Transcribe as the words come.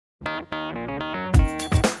Good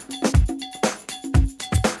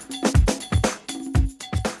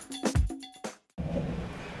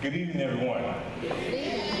evening, everyone.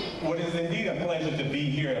 Well, it is indeed a pleasure to be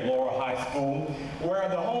here at Laurel High School. We're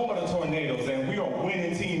the home of the Tornadoes, and we are a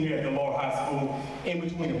winning team here at the Laurel High School in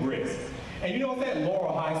between the bricks. And you know, it's at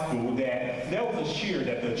Laurel High School that there was a cheer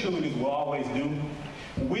that the cheerleaders will always do.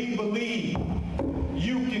 We believe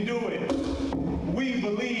you can do it. We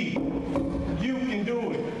believe you can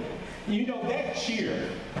do it. You know, that cheer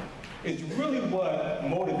is really what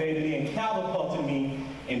motivated me and catapulted me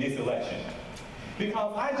in this election.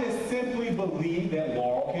 Because I just simply believe that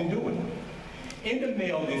Laurel can do it. In the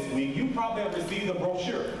mail this week, you probably have received a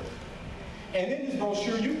brochure. And in this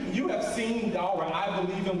brochure, you have seen our I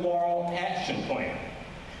Believe in Laurel action plan.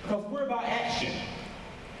 Because we're about action.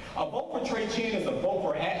 A vote for Trey Chin is a vote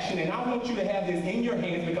for action, and I want you to have this in your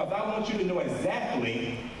hands because I want you to know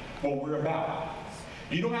exactly what we're about.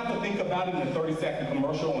 You don't have to think about it in a 30-second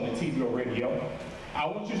commercial on the TV or radio. I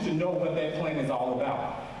want you to know what that plan is all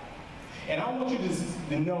about. And I want you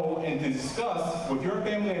to know and to discuss with your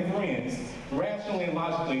family and friends, rationally and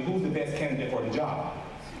logically, who's the best candidate for the job.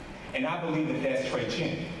 And I believe that that's Trey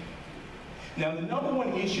Chin. Now, the number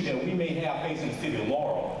one issue that we may have facing the city of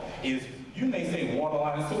Laurel is, you may say water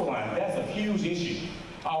line, sewer line. That's a huge issue.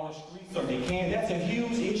 Our streets are decaying. That's a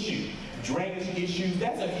huge issue. Drainage issues,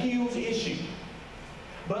 that's a huge issue.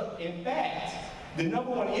 But in fact, the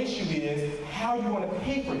number one issue is how you want to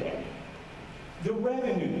pay for that. The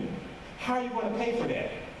revenue. How are you going to pay for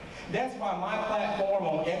that? That's why my platform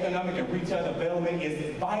on economic and retail development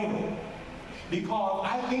is vital. Because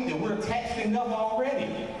I think that we're taxed enough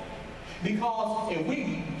already. Because if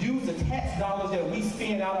we use the tax dollars that we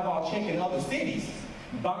spend out of our check in other cities,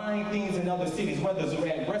 buying things in other cities, whether it's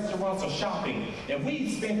at restaurants or shopping, if we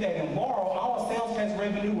spent that in Laurel, our sales tax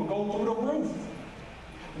revenue will go through the roof.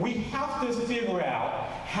 We have to figure out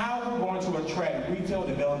how we're going to attract retail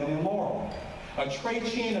development in Laurel. A Trey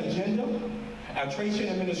Chin agenda, a Trey Chin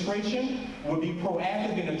administration will be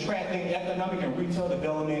proactive in attracting economic and retail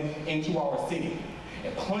development into our city.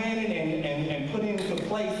 And planning and putting into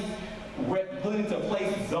place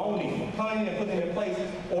zoning, planning and putting into place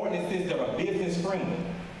ordinances that are business friendly.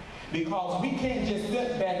 Because we can't just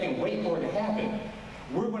sit back and wait for it to happen.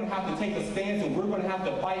 We're going to have to take a stance and we're going to have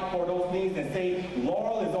to fight for those things and say,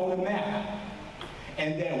 Laurel is on the map.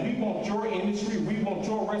 And that we want your industry, we want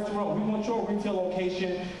your restaurant, we want your retail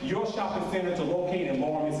location, your shopping center to locate in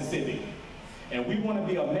Laurel, Mississippi. And we want to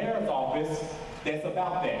be a mayor's office that's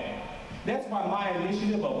about that. That's why my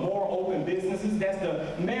initiative of more open businesses, that's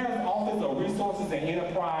the mayor's office of resources and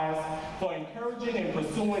enterprise for encouraging and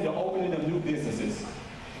pursuing the opening of new businesses.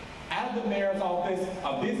 Out of the mayor's office,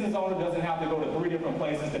 a business owner doesn't have to go to 3 different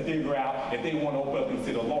places to figure out if they want to open up in the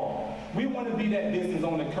city of Laurel. We want to be that business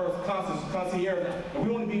owner concierge, and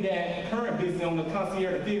we want to be that current business owner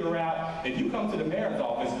concierge to figure out, if you come to the mayor's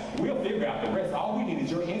office, we'll figure out the rest. All we need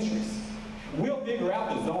is your interest. We'll figure out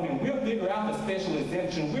the zoning, we'll figure out the special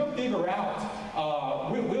exemption, we'll figure out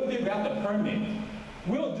the permit.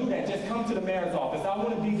 We'll do that, just come to the mayor's office. I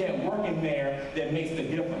want to be that working mayor that makes the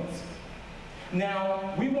difference.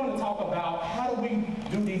 Now, we want to talk about how do we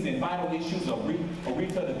do these vital issues of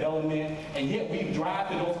retail development, and yet we drive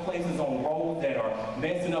to those places on roads that are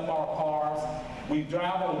messing up our cars. We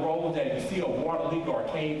drive on roads that you see a water leak or a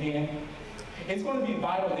cave in. It's going to be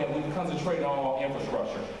vital that we concentrate on our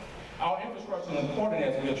infrastructure. Our infrastructure is important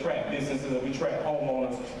as we attract businesses and we attract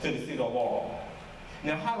homeowners to the city of Laurel.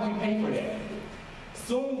 Now, how do we pay for that?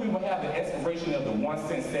 Soon we will have the expiration of the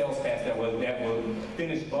 1-cent sales tax that will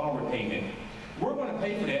finish bond repayment. We're going to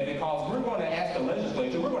pay for that because we're going to ask the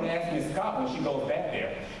legislature, we're going to ask Ms. Scott when she goes back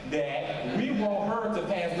there, that we want her to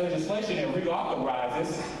pass legislation that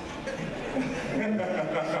reauthorizes.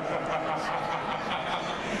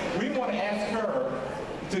 We want to ask her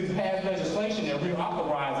to pass legislation that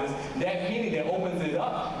reauthorizes that penny that opens it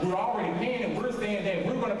up. We're already paying and we're saying that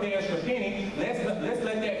we're going to pay extra penny. Let's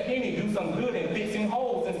let that penny do some good in fixing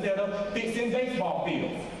holes instead of fixing baseball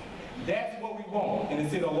fields. That's what we want in the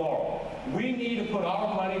city of Laurel. We need to put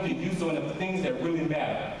our money to use on the things that really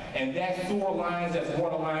matter. And that's sewer lines, that's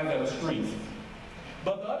water lines, that's streets.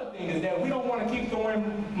 But the other thing is that we don't want to keep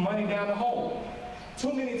throwing money down the hole.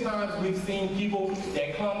 Too many times we've seen people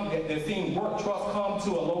that seen work trucks come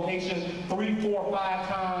to a location 3, 4, 5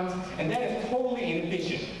 times, and that is totally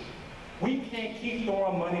inefficient. We can't keep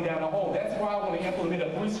throwing money down the hole. That's why I want to implement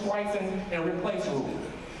a 3 strikes and replace rule.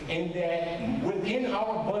 And that within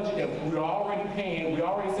our budget that we're already paying, we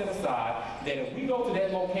already set aside, that if we go to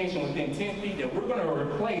that location within 10 feet, that we're going to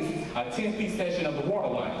replace a 10-feet section of the water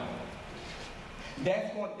line.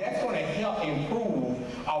 That's going to help improve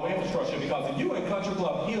our you in Country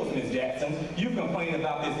Club Hills, Ms. Jackson, you've complained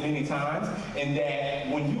about this many times, and that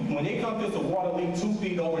when they come to the water leak 2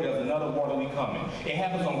 feet over, there's another water leak coming. It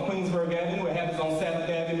happens on Queensburg Avenue, it happens on 7th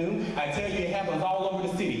Avenue. I tell you, it happens all over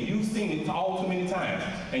the city. You've seen it all too many times.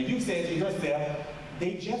 And you said to yourself,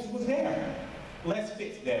 they just was there. Let's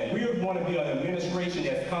fix that. We're going to be an administration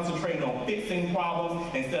that's concentrated on fixing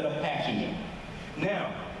problems instead of patching them.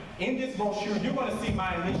 Now, in this brochure, you're going to see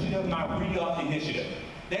my initiative, my Re-Up initiative.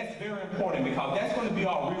 That's very important because that's going to be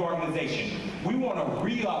our reorganization. We want to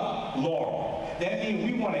re-up Laurel. That means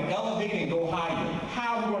we want to elevate and go higher.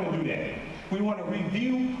 How are we going to do that? We want to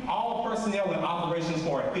review all personnel and operations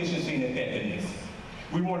for efficiency and effectiveness.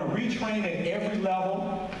 We want to retrain at every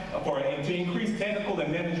level to increase technical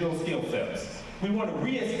and managerial skill sets. We want to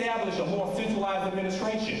reestablish a more centralized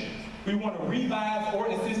administration. We want to revise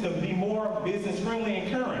ordinances to be more business friendly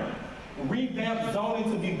and current. Revamp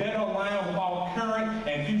zoning to be better aligned with our current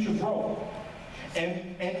and future growth.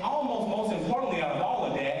 And almost most importantly out of all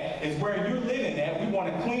of that is where you're living at. We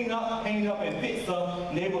want to clean up, paint up, and fix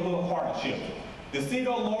up neighborhood partnerships. The City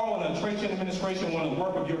of Laurel and the Tracy administration want to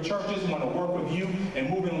work with your churches, want to work with you, and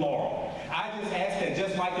move in Laurel. I just ask that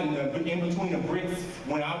just like in between the bricks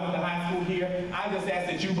when I went to high school here, I just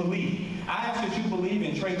ask that you believe. I ask that you believe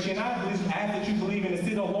in Tracy, and I ask that you believe in the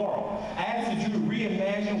City of Laurel. I ask that you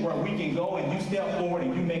reimagine where we can go and you step forward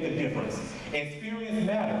and you make a difference. Experience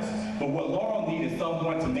matters, but what Laurel needs is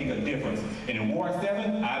someone to make a difference. And in Ward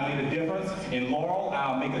 7, I made a difference. In Laurel,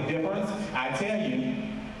 I'll make a difference. I tell you,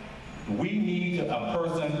 we need a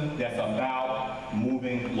person that's about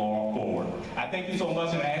moving Laurel forward. I thank you so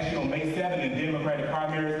much, and I ask you on May 7th in Democratic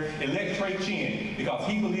primaries, elect Trey Chin, because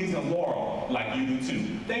he believes in Laurel like you do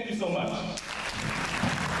too. Thank you so much.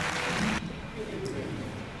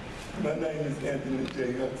 My name is Anthony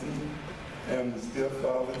J. Hudson. I'm the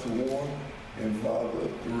stepfather to one and father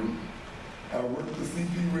of 3. I worked for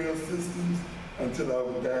CP Rail Systems until I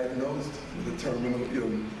was diagnosed with a terminal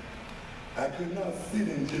illness. I could not sit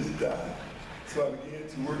and just die, so I began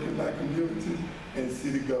to work in my community and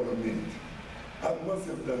city government. I must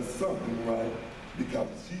have done something right because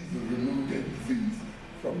Jesus removed that disease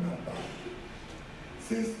from my body.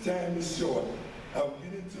 Since time is short, I will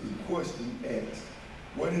get into the question asked,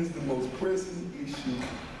 what is the most pressing issue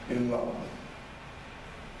in law?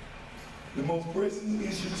 The most pressing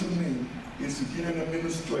issue to me is to get an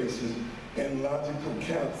administration and logical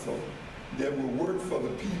counsel that will work for the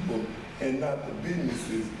people and not the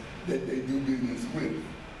businesses that they do business with.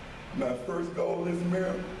 My first goal as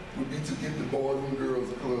mayor would be to get the Boys and Girls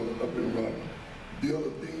Club up and running, build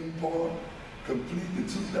a theme park, complete the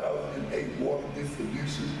 2008 water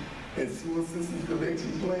distribution and sewer system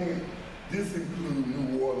collection plan. This includes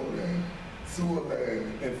new water line, sewer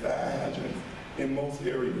line, and fire hydrants in most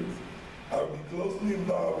areas. I will be closely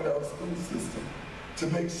involved with our school system to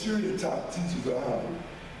make sure the top teachers are hired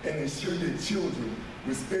and ensure that children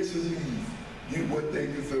with special needs get what they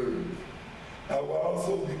deserve. I will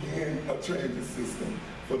also begin a transit system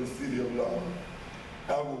for the City of Laurel.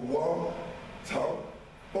 I will walk, talk,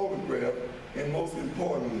 photograph, and most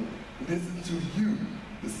importantly, listen to you,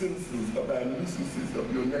 the citizens, about nuisances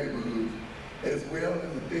of your neighborhood, as well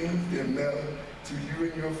as the things that matter to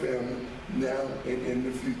you and your family now and in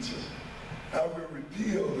the future. I will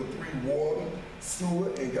repeal the 3 water, sewer,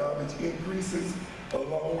 and garbage increases,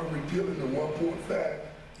 along with repealing the 1.5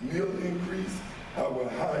 meal increase. I will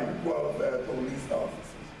hire qualified police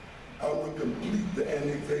officers. I will complete the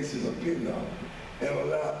annexation of Pinnock and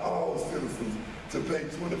allow all citizens to pay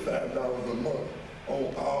 $25 a month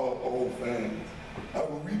on all old fines. I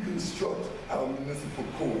will reconstruct our municipal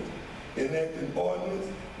court, enact an ordinance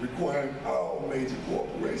requiring all major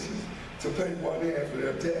corporations to pay 1/2 of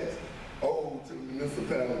their tax owed to the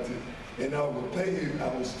municipality, and I will pave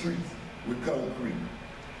our streets with concrete.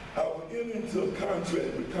 I will enter into a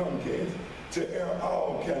contract with Comcast to air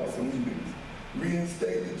all council meetings,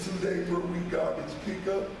 reinstate the 2-day per week garbage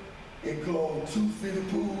pickup, enclose 2 city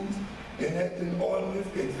pools, enact an ordinance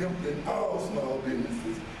exempting all small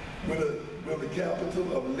businesses with a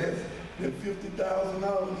capital of less than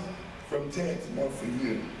 $50,000 from tax once a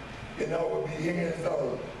year. And I will be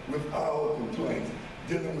hands-on with all complaints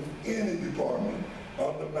dealing with any department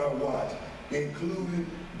under my watch, including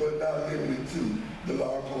but not limited to the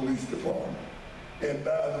Laurel Police Department. And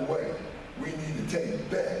by the way, we need to take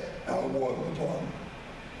back our water department.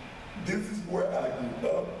 This is where I grew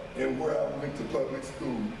up and where I went to public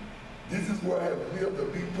school. This is where I have lived a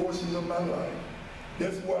big portion of my life.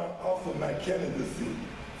 That's why I offer my candidacy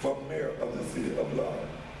for mayor of the City of Laurel.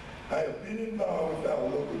 I have been involved with our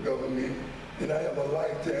local government, and I have a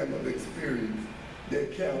lifetime of experience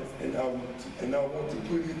that counts, and I want to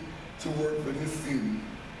put it to work for this city.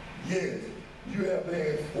 Yes, you have to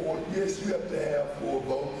have four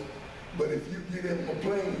votes, but if you get in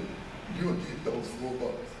complaint, you'll get those 4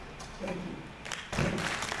 votes. Thank you.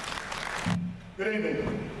 Good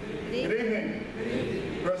evening. Good evening.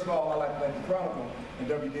 First of all, I'd like to thank the Chronicle and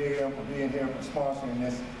WDAM for being here and sponsoring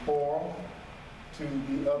this forum. To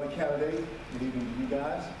the other candidates, good evening to you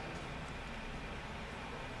guys.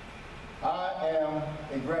 I am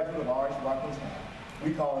a graduate of R.H. Watkins High.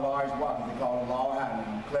 We call it R.H. Watkins, they call it Laurel High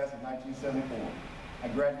now, class of 1974. I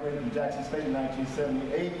graduated from Jackson State in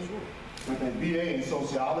 1978 with a BA in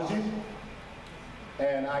sociology.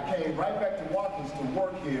 And I came right back to Watkins to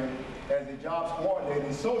work here as a jobs coordinator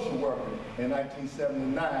and social worker in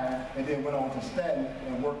 1979, and then went on to Stanton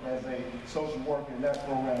and worked as a social worker in that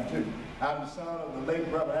program too. I'm the son of the late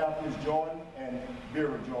Reverend Alfred Jordan and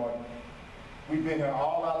Vera Jordan. We've been here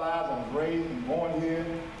all our lives. I was raised and born here,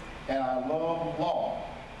 and I love law.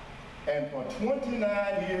 And for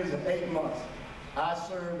 29 years and 8 months, I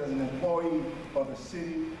served as an employee of the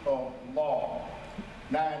City of Laurel.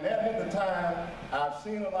 Now, in that length of time, I've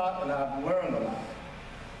seen a lot and I've learned a lot.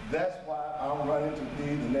 That's why I'm running to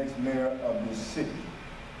be the next mayor of this city,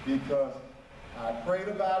 because I prayed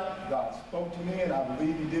about it, God spoke to me, and I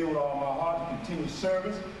believe he did with all my heart to continue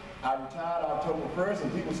service. I retired October 1st,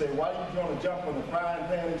 and people say, why are you going to jump from the frying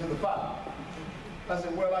pan into the fire? I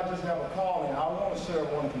said, well, I just have a calling. I want to serve,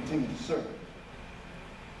 I want to continue to serve.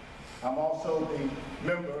 I'm also a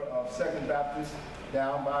member of 2nd Baptist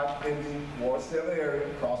down by in the Ward 7 area,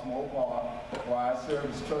 Crossmoor Park, where I serve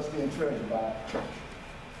as trustee and treasurer by church.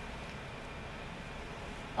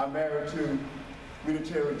 I'm married to Rita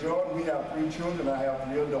Terry Jordan. We have 3 children. I have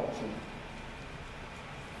 3 adult children.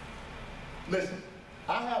 Listen,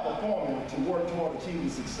 I have a formula to work toward achieving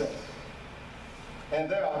success. And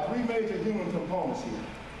there are 3 major human components here: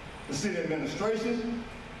 the city administration,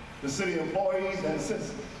 the city employees, and the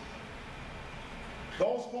citizens.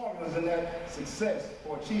 Those formulas in that success,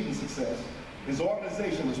 or achieving success, is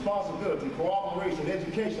organization, responsibility, cooperation,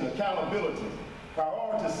 education, accountability,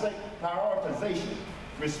 prioritization,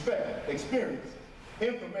 respect, experience,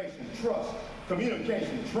 information, trust,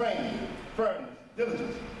 communication, training, fairness,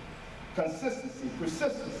 diligence, consistency,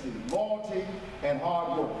 persistency, loyalty, and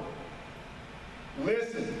hard work.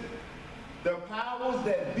 Listen, the powers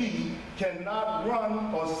that be cannot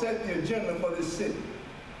run or set the agenda for this city.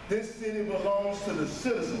 This city belongs to the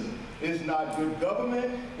citizens. It's not good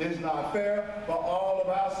government, it's not fair for all of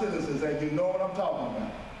our citizens, and you know what I'm talking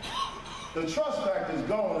about. The trust factor is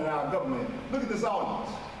gone in our government. Look at this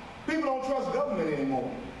audience. People don't trust government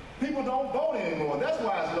anymore. People don't vote anymore. That's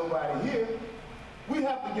why there's nobody here. We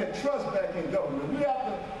have to get trust back in government. We have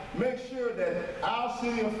to make sure that our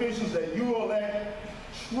city officials that you elect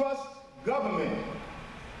trust government.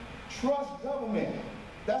 Trust government.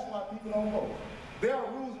 That's why people don't vote. There are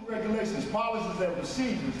rules and regulations, policies and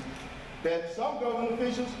procedures that some government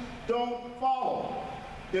officials don't follow.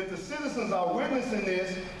 If the citizens are witnessing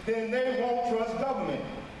this, then they won't trust government.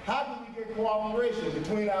 How do we get cooperation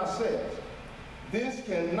between ourselves? This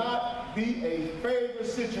cannot be a favor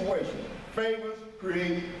situation. Favors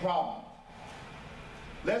create problems.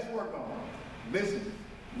 Let's work on it. Listen,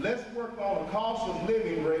 let's work on a cost of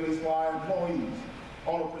living raise for our employees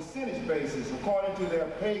on a percentage basis according to their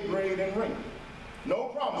pay grade and rate. No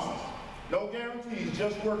promises, no guarantees,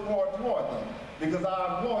 just work hard toward them, because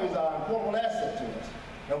our employees are an important asset to us.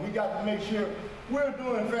 And we got to make sure we're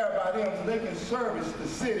doing fair by them so they can service the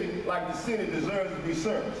city like the city deserves to be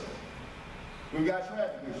serviced. We've got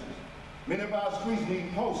traffic issues. Many of our streets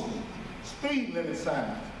need posters, speed limit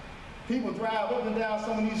signs. People drive up and down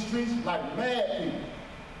some of these streets like mad people.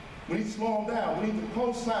 We need to slow them down. We need to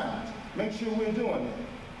post signs. Make sure we're doing that.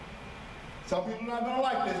 Some people are not going to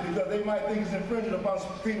like this because they might think it's infringing upon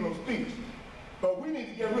freedom of speech. But we need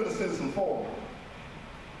to get rid of citizen forward.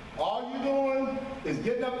 All you're doing is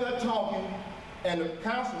getting up there talking, and the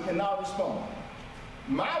council cannot respond.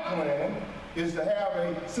 My plan is to have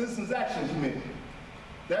a citizens action committee.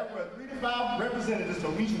 That where 3 to 5 representatives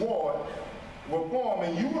from each ward will form,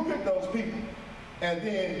 and you will pick those people. And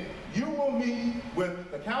then you will meet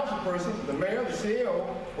with the council person, the mayor, the CEO,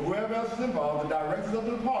 or whoever else is involved, the directors of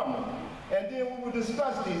the department. And then we will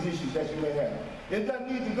discuss these issues that you may have. It doesn't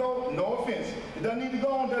need to go, no offense, it doesn't need to go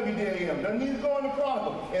on WDAM, it doesn't need to go on the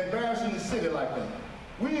Chronicle, embarrassing the city like that.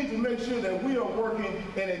 We need to make sure that we are working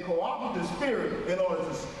in a cooperative spirit in order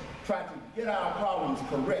to try to get our problems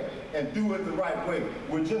correct and do it the right way.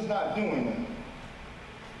 We're just not doing that.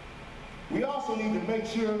 We also need to make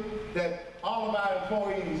sure that all of our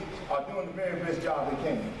employees are doing the very best job they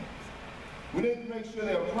can. We need to make sure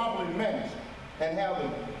they are properly managed and have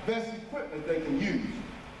the best equipment they can use.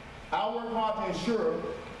 I work hard to ensure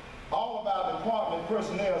all of our department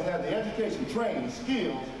personnel have the education, training,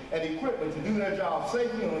 skills, and equipment to do their job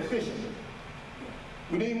safely and efficiently.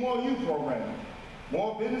 We need more youth programming,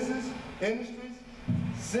 more businesses, industries,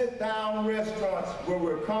 sit-down restaurants where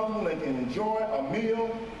we're comfortable and can enjoy a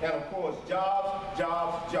meal, and of course, jobs,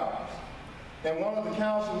 jobs, jobs. And one of the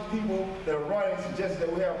council people that are running suggested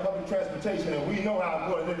that we have public transportation, and we know how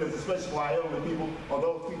important it is, especially for our elderly people or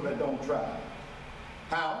those people that don't travel.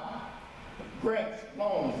 How? Grants,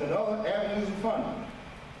 loans, and other avenues of funding.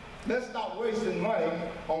 Let's stop wasting money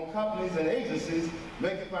on companies and agencies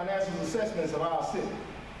making financial assessments of our city.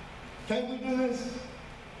 Can't we do this?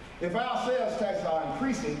 If our sales taxes are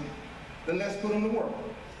increasing, then let's put them to work.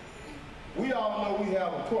 We all know we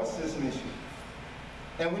have a court system issue,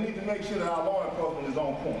 and we need to make sure that our law enforcement is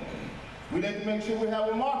on point. We need to make sure we have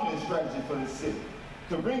a marketing strategy for this city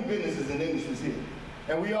to bring businesses and industries here.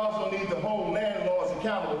 And we also need to hold landlords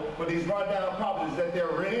accountable for these rundown properties that they're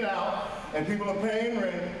renting out and people are paying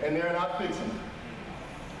rent and they're not fixing them.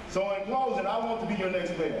 So in closing, I want to be your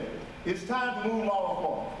next mayor. It's time to move law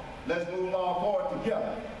forward. Let's move law forward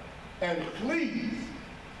together. And please,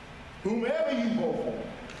 whomever you vote for,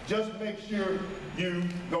 just make sure you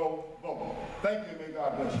go vote. Thank you, and may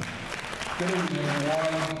God bless you. Good evening,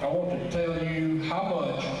 everyone. I want to tell you how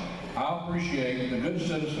much I appreciate the good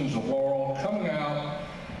citizens of Laurel coming out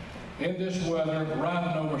in this weather,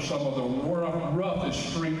 riding over some of the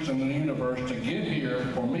roughest streets in the universe to get here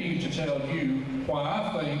for me to tell you why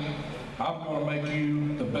I think I'm going to make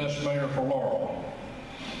you the best mayor for Laurel.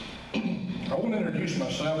 I want to introduce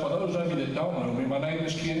myself. For those of you that don't know me, my name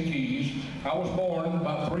is Ken Keys. I was born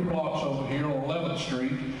about 3 blocks over here on 11th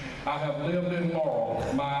Street. I have lived in Laurel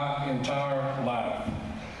my entire life.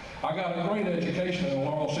 I got a great education in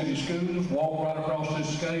Laurel City Schools, walked right across this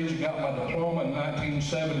stage, got my diploma in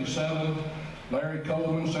 1977. Larry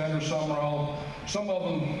Coleman, Sandra Summerall, some of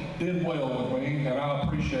them did well with me, and I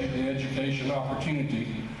appreciate the education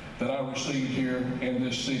opportunity that I received here in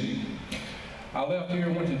this city. I left here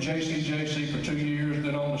and went to JCJC for 2 years,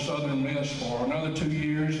 then on to Southern Miss for another 2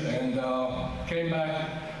 years, and came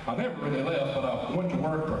back. I never really left, but I went to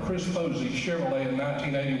work for Chris Posey Chevrolet in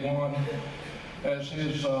 1981 as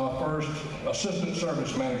his first assistant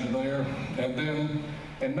service manager there. And then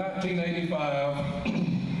in 1985,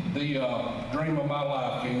 the dream of my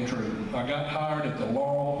life came true. I got hired at the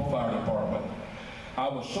Laurel Fire Department. I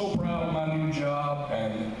was so proud of my new job,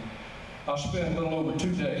 and I spent a little over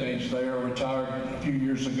 2 decades there, retired a few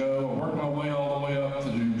years ago. I worked my way all the way up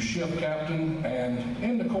to shift captain, and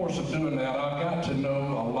in the course of doing that, I got to know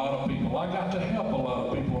a lot of people. I got to help a lot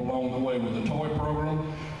of people along the way with the toy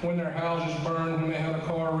program. When their houses burned, when they had a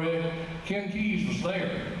car wreck, Ken Keys was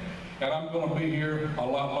there. And I'm going to be here a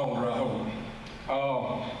lot longer, I hope.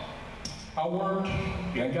 I worked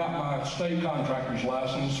and got my state contractor's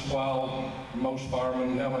license while most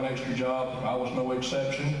firemen have an extra job. I was no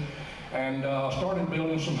exception. And started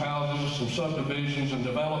building some houses, some subdivisions, and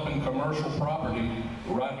developing commercial property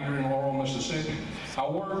right here in Laurel, Mississippi. I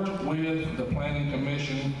worked with the Planning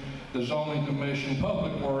Commission, the Zoning Commission,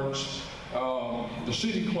 Public Works, the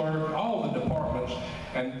city clerk, all the departments,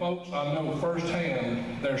 and folks, I know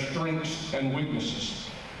firsthand their strengths and weaknesses.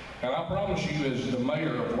 And I promise you, as the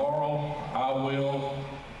mayor of Laurel, I will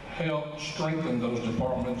help strengthen those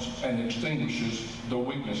departments and extinguishes the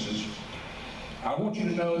weaknesses. I want you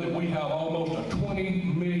to know that we have almost a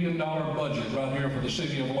 $20 million budget right here for the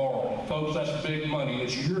city of Laurel. Folks, that's big money.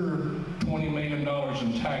 It's your $20 million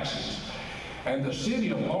in taxes. And the city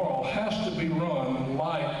of Laurel has to be run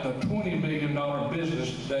like the $20 million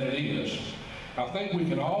business that it is. I think we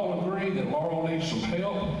can all agree that Laurel needs some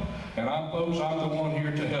help, and folks, I'm the one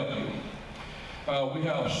here to help you. We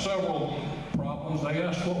have several problems. They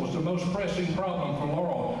asked what was the most pressing problem for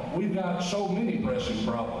Laurel. We've got so many pressing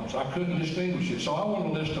problems. I couldn't distinguish it, so I want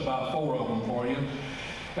to list about 4 of them for you.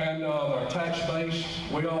 And our tax base,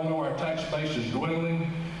 we all know our tax base is dwindling.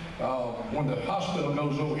 When the hospital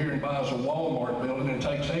goes over here and buys a Walmart building and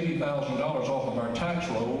takes $80,000 off of our tax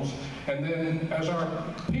rolls, and then as our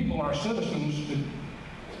people, our citizens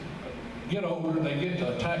get older, they get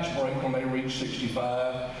a tax break when they reach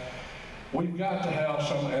 65. We've got to have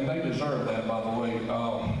some, and they deserve that, by the way.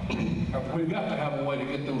 We've got to have a way to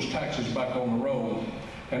get those taxes back on the road.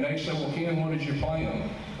 And they said, well, Ken, what is your plan?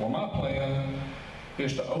 Well, my plan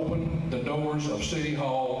is to open the doors of City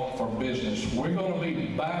Hall for business. We're going to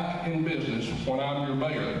be back in business when I'm your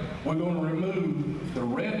mayor. We're going to remove the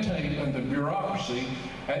red tape and the bureaucracy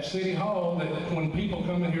at City Hall that when people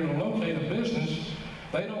come in here to locate a business,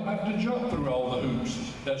 they don't have to jump through all the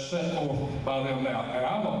hoops that's set forth by them now. And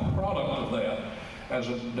I'm a product of that. As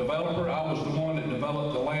a developer, I was the one that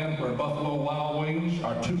developed the land where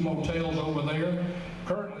our 2 motels over there.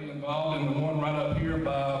 Currently involved in the one right up here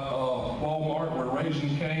by Walmart where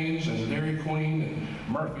Raising Cane's and Dairy Queen and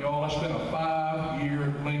Murphy all. It's been a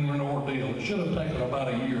 5-year lingering ordeal. It should have taken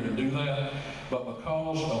about a year to do that, but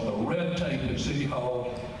because of the red tape at City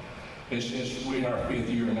Hall, we're in our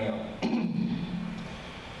 5th year now.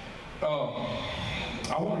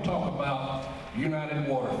 I want to talk about United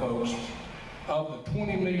Water, folks. Of the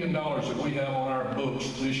 $20 million that we have on our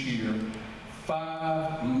books this year,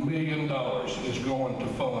 $5 million is going to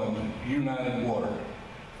fund United Water.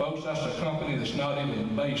 Folks, that's a company that's not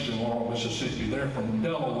even based in Laurel, Mississippi. They're from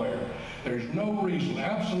Delaware. There's no reason,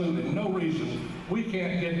 absolutely no reason, we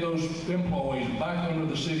can't get those employees back under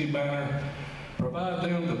the city banner, provide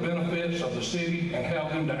them the benefits of the city, and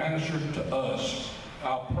have them to answer to us.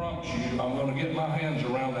 I promise you, I'm going to get my hands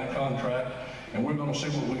around that contract, and we're going to see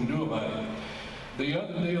what we can do about it. The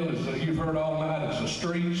other deal is that you've heard all night is the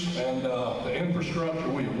streets and the infrastructure.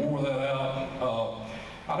 We have wore that out.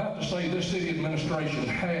 I have to say this city administration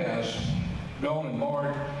has gone and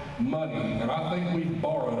borrowed money, and I think we've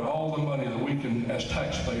borrowed all the money that we can, as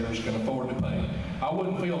taxpayers, can afford to pay. I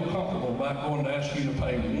wouldn't feel comfortable about going to ask you to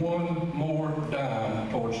pay one more dime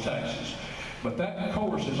towards taxes. But that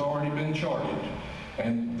course has already been charted,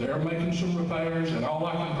 and they're making some repairs, and all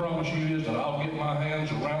I can promise you is that I'll get my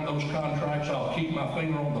hands around those contracts, I'll keep my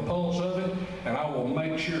finger on the pulse of it, and I will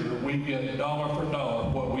make sure we get dollar for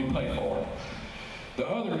dollar what we pay for it. The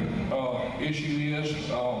other issue is,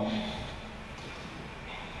 I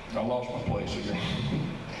lost my place again.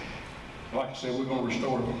 Like I said, we're going to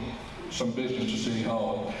restore some business to City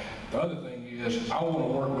Hall. The other thing is, I want to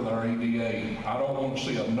work with our EDA. I don't want to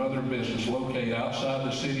see another business located outside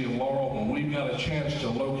the city of Laurel when we've got a chance to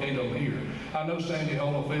locate them here. I know Sandy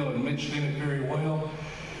Holyfield and Mitch did it very well.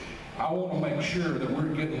 I want to make sure that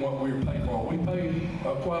we're getting what we're paid for. We pay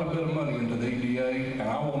quite a bit of money into the EDA, and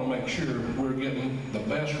I want to make sure we're getting the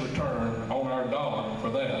best return on our dollar for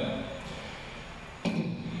that.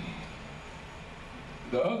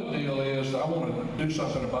 The other deal is I want to do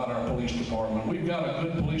something about our police department. We've got a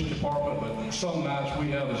good police department, but some nights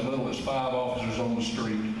we have as little as 5 officers on the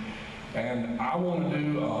street. And I want to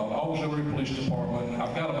do auxiliary police department.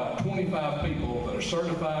 I've got about 25 people that are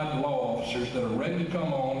certified law officers that are ready to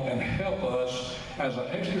come on and help us as an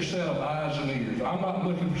extra set of eyes and ears. I'm not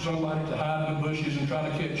looking for somebody to hide in the bushes and try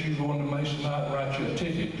to catch you going to Masonite and write you a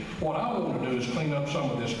ticket. What I want to do is clean up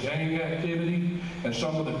some of this gang activity and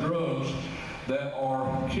some of the drugs that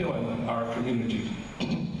are killing our community.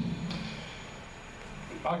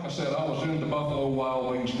 Like I said, I was in the Buffalo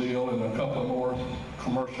Wild Wings deal and a couple of more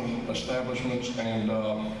commercial establishments, and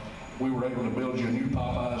we were able to build you a new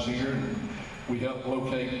Popeyes here, and we helped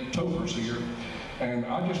locate Topers here. And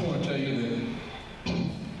I just want to tell you that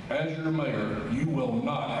as your mayor, you will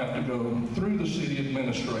not have to go through the city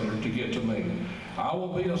administrator to get to me. I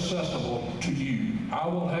will be accessible to you.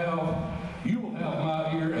 You will have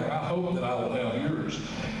my ear, and I hope that I will have yours.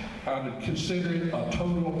 I would consider it a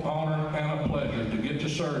total honor and a pleasure to get to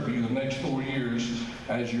serve you the next 4 years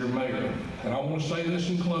as your mayor. And I want to say this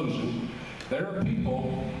in closing. There are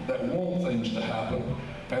people that want things to happen,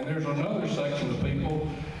 and there's another section of people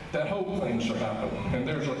that hope things are happening. And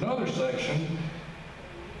there's another section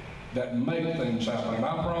that make things happen. And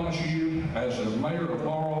I promise you, as a mayor of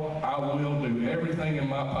Laurel, I will do everything in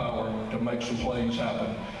my power to make some plays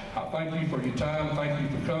happen. I thank you for your time. Thank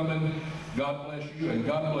you for coming. God bless you, and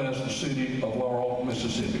God bless the city of Laurel,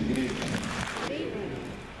 Mississippi.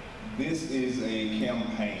 This is a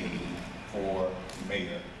campaign for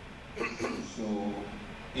mayor. So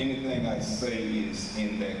anything I say is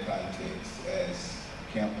in that context as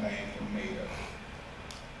a campaign for mayor.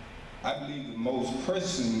 I believe the most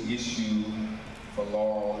pressing issue for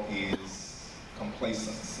Laurel is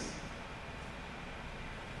complacency.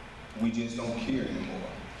 We just don't care anymore.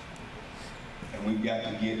 And we've got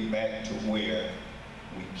to get back to where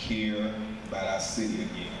we care about our city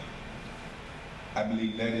again. I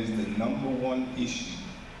believe that is the #1 issue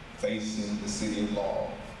facing the city of Laurel.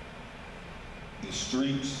 The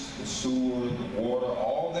streets, the sewer, the water,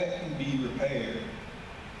 all that can be repaired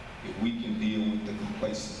if we can deal with the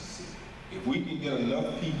complacency. If we can get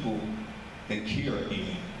enough people that care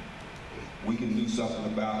again, we can do something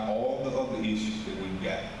about all the other issues that we've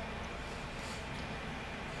got.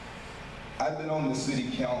 I've been on the city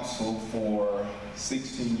council for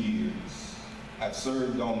 16 years. I've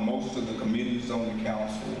served on most of the committees on the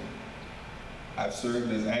council. I've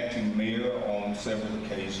served as acting mayor on several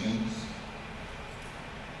occasions.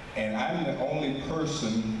 And I'm the only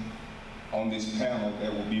person on this panel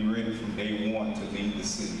that will be ready from day one to lead the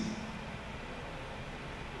city.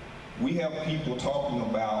 We have people talking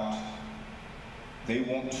about they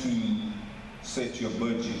want to set your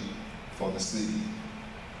budget for the city,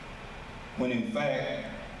 when in fact,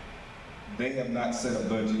 they have not set a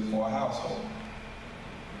budget for a household.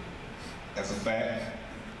 As a fact,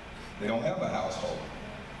 they don't have a household,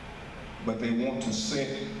 but they want to set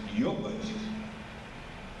your budget.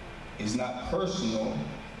 It's not personal,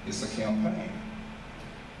 it's a campaign.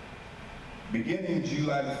 Beginning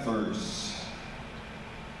July the 1st,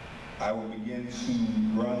 I will begin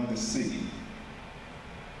to run the city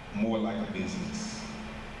more like a business,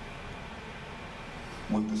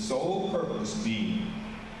 with the sole purpose being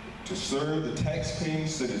to serve the taxpaying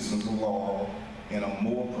citizens of Laurel in a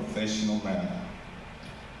more professional manner.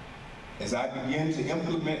 As I begin to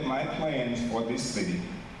implement my plans for this city,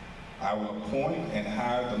 I will appoint and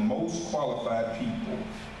hire the most qualified people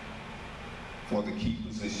for the key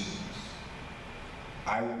positions.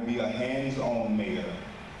 I will be a hands-on mayor.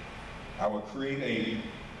 I will create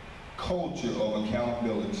a culture of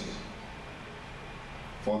accountability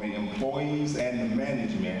for the employees and the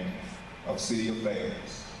management of city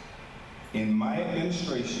affairs. In my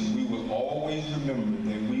administration, we will always remember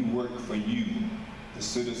that we work for you, the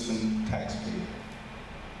citizen taxpayer.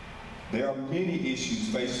 There are many issues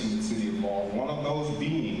facing the city of Laurel, one of those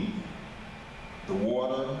being the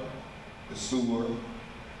water, the sewer,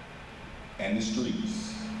 and the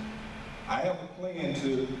streets. I have a plan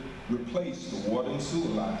to replace the water and sewer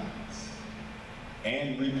lines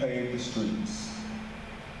and repave the streets.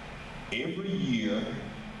 Every year,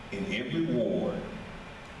 in every ward,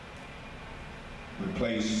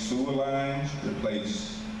 replace sewer lines,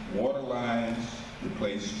 replace water lines,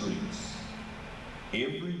 replace streets.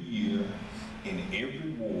 Every year, in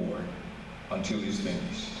every ward, until it's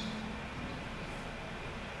finished.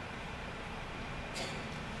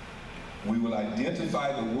 We will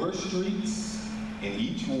identify the worst streets in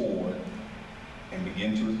each ward and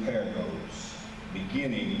begin to repair those,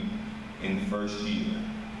 beginning in the first year.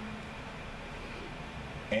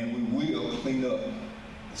 And we will clean up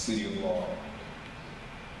the city of Laurel.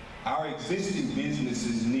 Our existing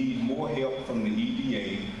businesses need more help from the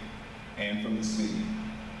EDA and from the city.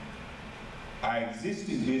 Our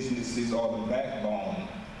existing businesses are the backbone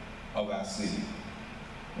of our city.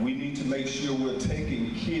 We need to make sure we're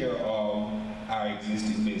taking care of our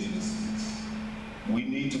existing businesses. We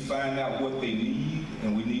need to find out what they need,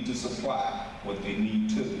 and we need to supply what they need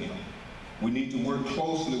to them. We need to work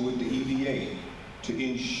closely with the EDA to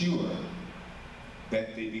ensure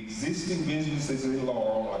that the existing businesses in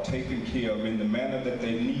Laurel are taken care of in the manner that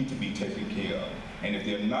they need to be taken care of. And if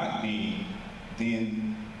they're not being,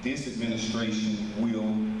 then this administration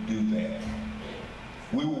will do that.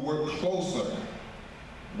 We will work closer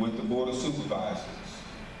with the Board of Supervisors.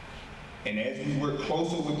 And as we work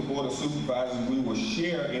closer with the Board of Supervisors, we will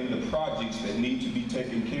share in the projects that need to be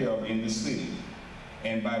taken care of in the city.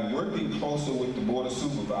 And by working closer with the Board of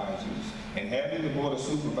Supervisors and having the Board of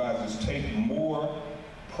Supervisors take more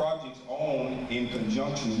projects on in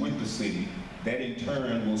conjunction with the city, that in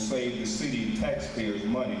turn will save the city taxpayers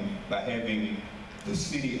money by having the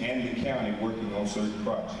city and the county working on certain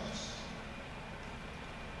projects.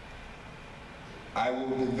 I will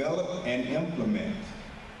develop and implement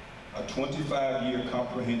a 25-year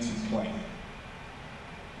comprehensive plan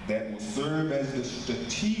that will serve as the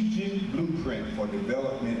strategic blueprint for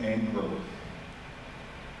development and growth.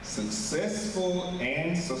 Successful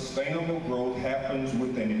and sustainable growth happens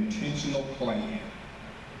with an intentional plan,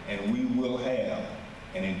 and we will have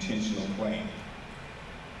an intentional plan.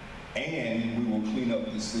 And we will clean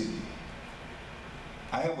up the city.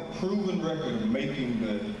 I have a proven record of making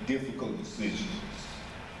the difficult decisions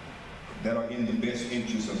that are in the best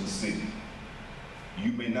interest of the city.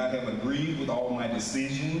 You may not have agreed with all my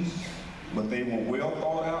decisions, but they were well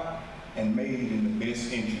thought out and made in the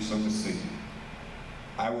best interest of the city.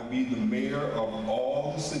 I will be the mayor of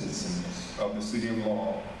all the citizens of the city of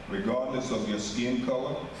Laurel, regardless of your skin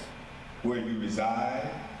color, where you reside,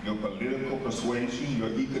 your political persuasion, your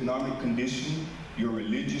economic condition, your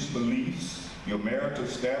religious beliefs, your marital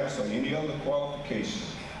status, or any other qualification.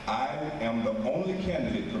 I am the only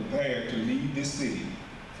candidate prepared to lead this city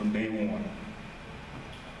from day one.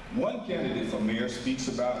 One candidate for mayor speaks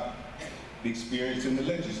about the experience in the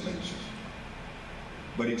legislature.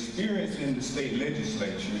 But experience in the state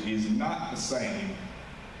legislature is not the same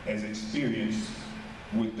as experience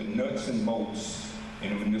with the nuts and bolts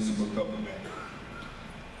in a municipal government.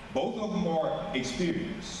 Both of them are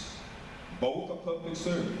experience. Both are public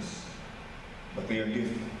service, but they are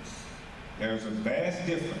different. There's a vast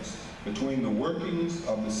difference between the workings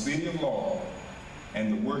of the city of Laurel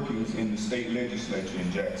and the workings in the state legislature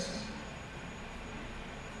in Jackson.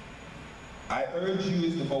 I urge you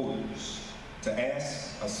as the voters to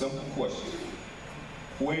ask a simple question.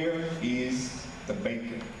 Where is the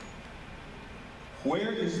bacon?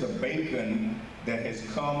 Where is the bacon that has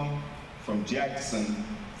come from Jackson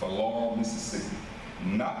for Laurel, Mississippi?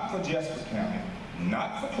 Not for Jasper County,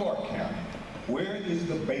 not for Clark County. Where is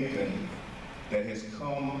the bacon that has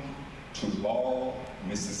come to Laurel,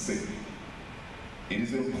 Mississippi? It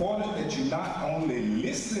is important that you not only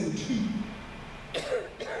listen to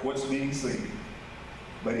what's being said,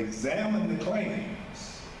 but examine the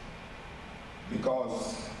claims,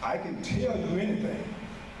 because I can tell you anything,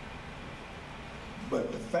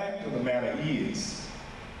 but the fact of the matter is,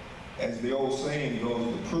 as the old saying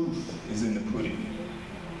goes, the proof is in the pudding.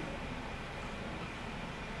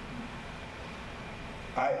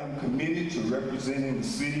 I am committed to representing the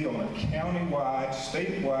city on a county-wide,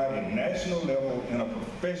 statewide, and national level in a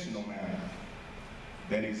professional manner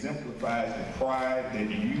that exemplifies the pride that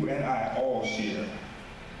you and I all share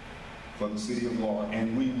for the city of Laurel,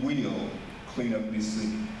 and we will clean up this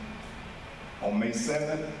city. On May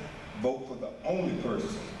 7th, vote for the only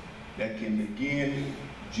person that can begin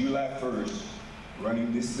July 1st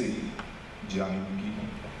running this city, Johnny McGee.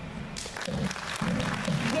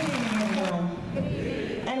 Good evening, everyone.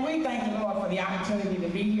 And we thank the Lord for the opportunity to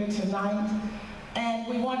be here tonight. And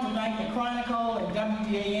we want to thank the Chronicle and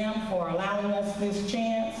WDAM for allowing us this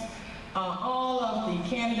chance. All of the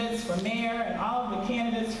candidates for mayor and all of the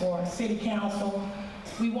candidates for city council,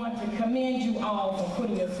 we want to commend you all for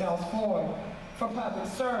putting yourselves forward for public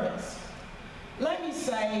service. Let me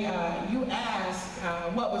say, you asked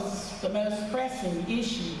what was the most pressing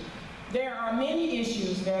issue. There are many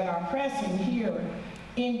issues that are pressing here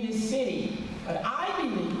in this city, but I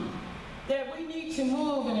believe that we need to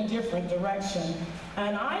move in a different direction,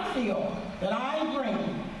 and I feel that I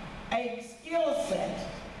bring a skill set,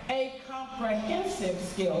 a comprehensive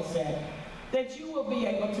skill set that you will be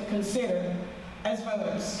able to consider as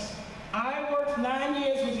voters. I worked 9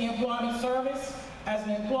 years with the Employment Service as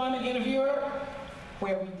an employment interviewer,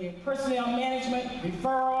 where we did personnel management,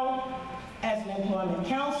 referral, as an employment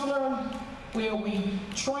counselor, where we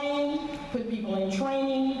train, put people in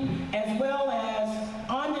training, as well as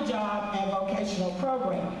on-the-job and vocational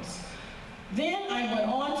programs. Then I went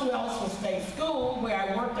on to Ellisville State School, where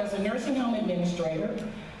I worked as a nursing home administrator.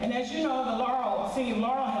 And as you know, the city of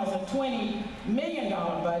Laurel has a $20 million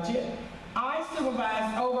budget. I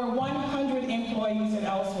supervised over 100 employees at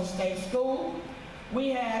Ellisville State School. We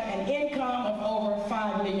had an income of over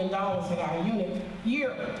 $5 million at our unit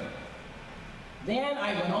yearly. Then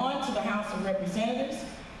I went on to the House of Representatives,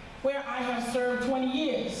 where I have served 20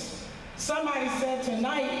 years. Somebody said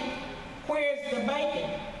tonight, where's the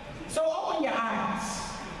bacon? So open your eyes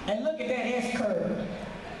and look at that S-curve,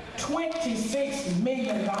 $26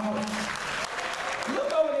 million.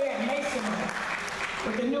 Look over there at Masonite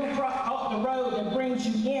with the new the road that brings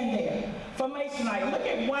you in there. For Masonite, look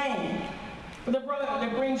at Wayne, for the road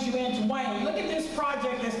that brings you into Wayne. Look at this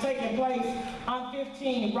project that's taking place on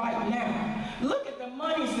 15 right now. Look at the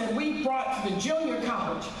monies that we brought to the junior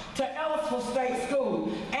college, to Ellisville State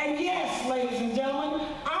School. And yes, ladies and gentlemen,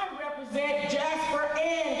 I represent Jasper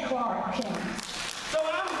and Clark County. So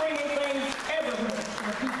I'm bringing things everywhere to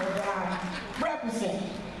the people that I represent.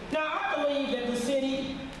 Now, I believe that the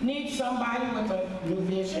city needs somebody with a new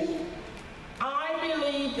vision. I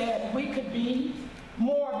believe that we could be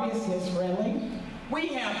more business friendly. We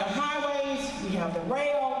have the highways, we have the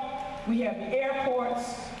rail, we have the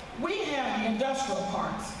airports, we have the industrial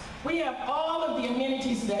parks. We have all of the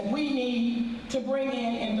amenities that we need to bring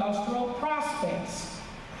in industrial prospects.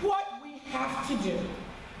 What we have to do,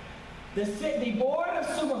 the Board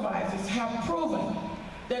of Supervisors have proven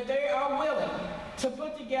that they are willing to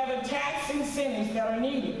put together tax incentives that are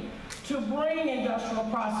needed to bring industrial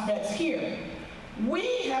prospects here.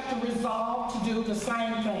 We have to resolve to do the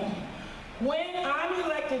same thing. When I'm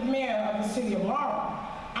elected mayor of the city of Laurel,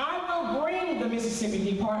 I will bring the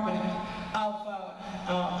Mississippi Department of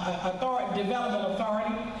Development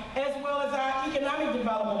Authority, as well as our Economic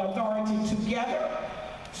Development Authority together,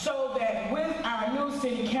 so that with our new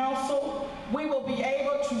city council, we will be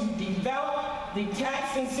able to develop the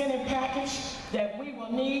tax incentive package that we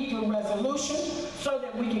will need through resolution, so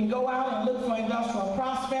that we can go out and look for industrial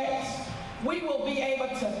prospects. We will be able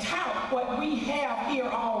to tout what we have here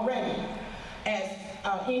already as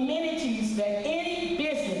amenities that any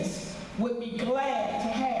business would be glad to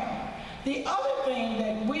have. The other thing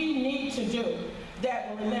that we need to do that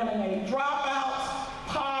will eliminate dropouts,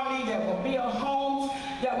 poverty, that will build homes,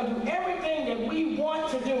 that will do everything that we want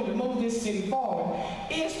to do to move this city forward,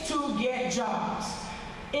 is to get jobs.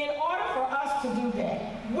 In order for us to do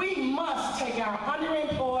that, we must take our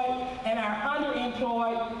underemployed and our our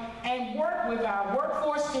underemployed and work with our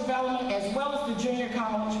workforce development as well as the junior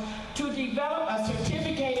college to develop a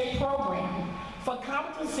certificated program for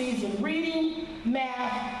competencies in reading,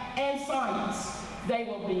 math, and science. They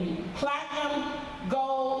will be platinum,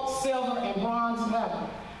 gold, silver, and bronze level.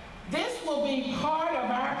 This will be part of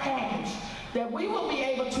our package that we will be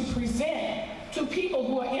able to present to people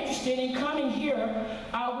who are interested in coming here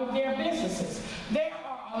with their businesses. There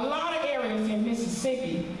are a lot of areas in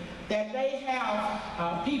Mississippi that they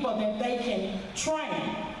have people that they can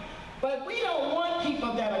train. But we don't want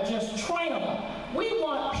people that are just trainable. We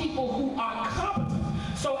want people who are competent.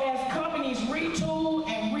 So as companies retool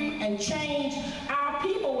and change, our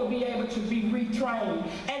people will be able to be retrained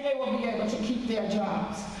and they will be able to keep their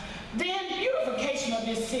jobs. Then beautification of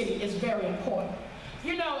this city is very important.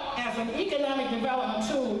 You know, as an economic development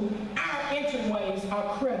tool, our entryways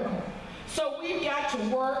are critical. So we've got to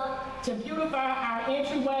work to beautify our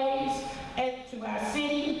entryways to our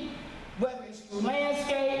city, whether it's through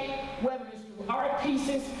landscape, whether it's through art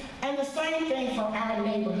pieces, and the same thing for our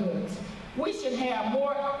neighborhoods. We should have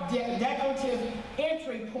more decorative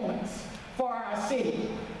entry points for our city.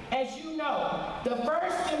 As you know, the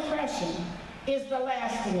first impression is the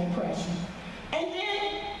lasting impression. And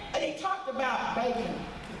then they talked about bacon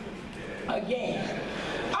again.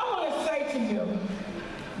 I want to say to you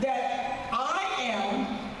that I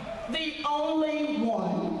am the only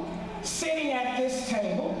one sitting at this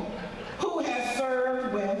table who has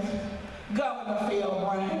served with Governor Phil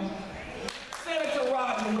Bryant, Senator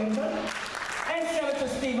Roger Wicker, and Senator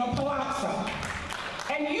Stephen Palazzo.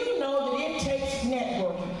 And you know that it takes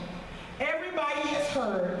networking. Everybody has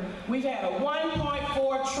heard we've had a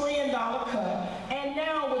 $1.4 trillion cut, and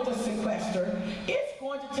now with the sequester, it's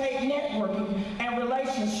going to take networking and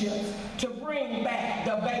relationships to bring back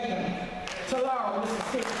the bacon to Laurel,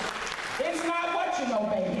 Mississippi. It's not what you know,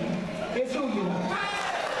 baby. It's who you know.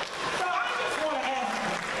 So I just want to ask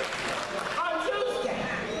you, on Tuesday,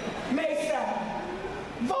 May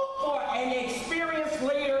 7th, vote for an experienced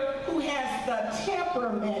leader who has the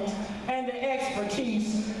temperament and the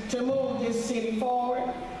expertise to move this city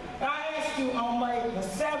forward. I ask you on May the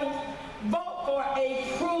 7th, vote for a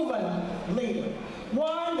proven leader.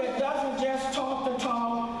 One that doesn't just talk the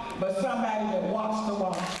talk, but somebody that walks the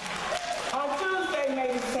walk. On Tuesday,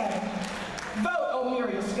 May the 7th, vote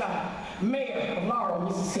O'Meara Scott, Mayor of Laurel,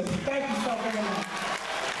 Mississippi. Thank you so very much.